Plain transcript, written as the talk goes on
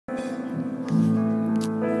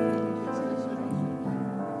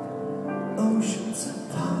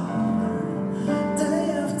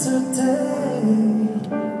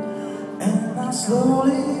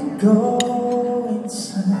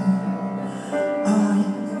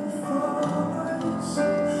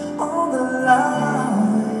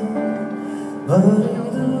but it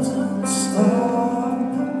doesn't stop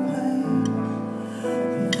the pain.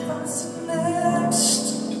 If I sit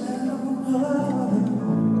next to love,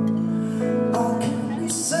 I can be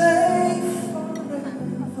safe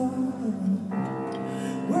forever.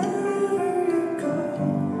 Wherever you go,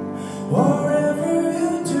 whatever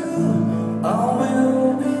you do, I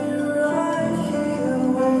will be right here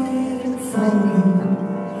waiting for you.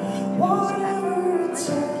 Whatever it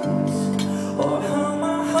takes, or how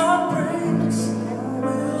my heart breaks, I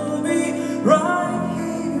will be right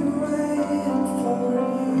here waiting for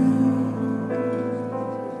you.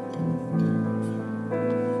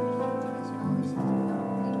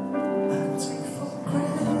 I take for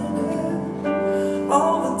granted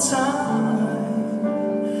all the time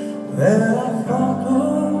that I thought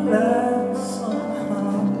would last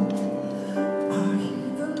somehow. I hear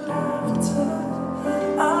the laughter,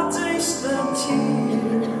 I taste the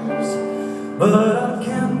tears, but I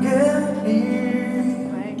can't get near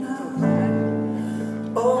you now.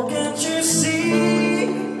 Oh, can't you see,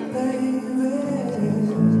 baby?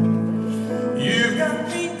 You got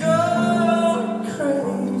me going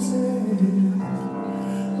crazy.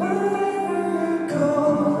 Wherever you go,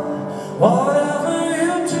 whatever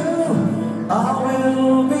you do, I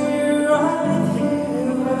will be right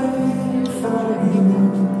here waiting for you.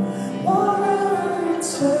 Whatever it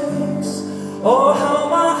takes, or how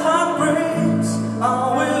my heart breaks, I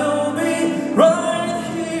will be right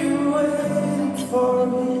here waiting for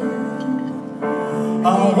you. I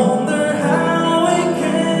wonder how we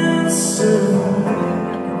can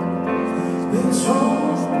survive this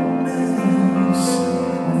romance,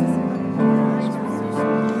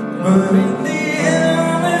 but in the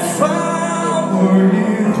end, if I were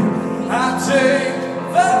you, I'd take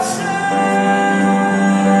the chance.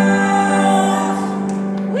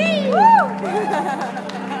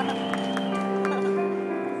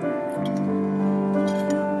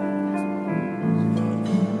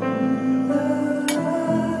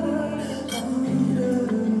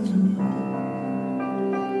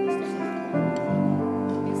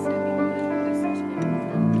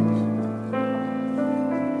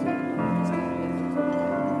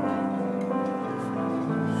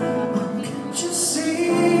 Can't you see,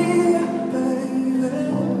 baby?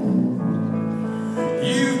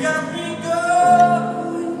 You got me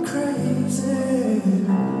going crazy.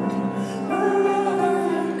 Wherever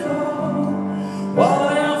you go,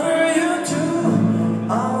 whatever you do,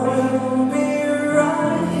 I will be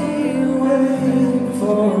right here waiting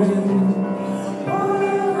for you.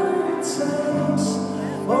 Whatever it takes,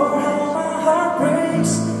 or how my heart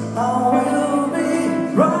breaks, I will be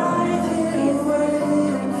right here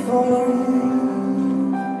waiting for you.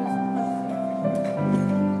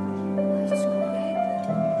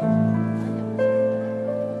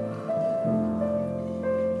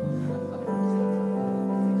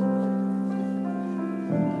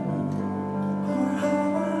 Or how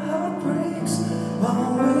my heart breaks, I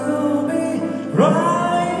will be right